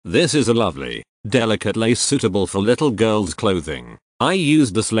This is a lovely, delicate lace suitable for little girls' clothing. I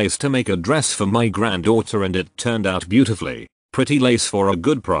used this lace to make a dress for my granddaughter and it turned out beautifully. Pretty lace for a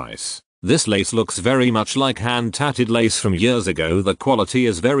good price. This lace looks very much like hand-tatted lace from years ago. The quality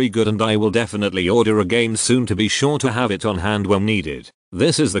is very good and I will definitely order again soon to be sure to have it on hand when needed.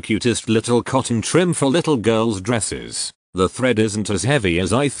 This is the cutest little cotton trim for little girls' dresses. The thread isn't as heavy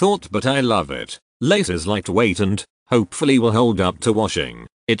as I thought but I love it. Lace is lightweight and hopefully will hold up to washing.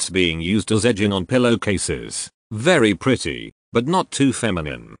 It's being used as edging on pillowcases. Very pretty, but not too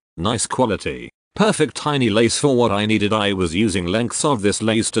feminine. Nice quality. Perfect tiny lace for what I needed. I was using lengths of this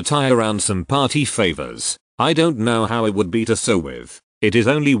lace to tie around some party favors. I don't know how it would be to sew with. It is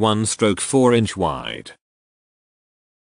only 1 stroke 4 inch wide.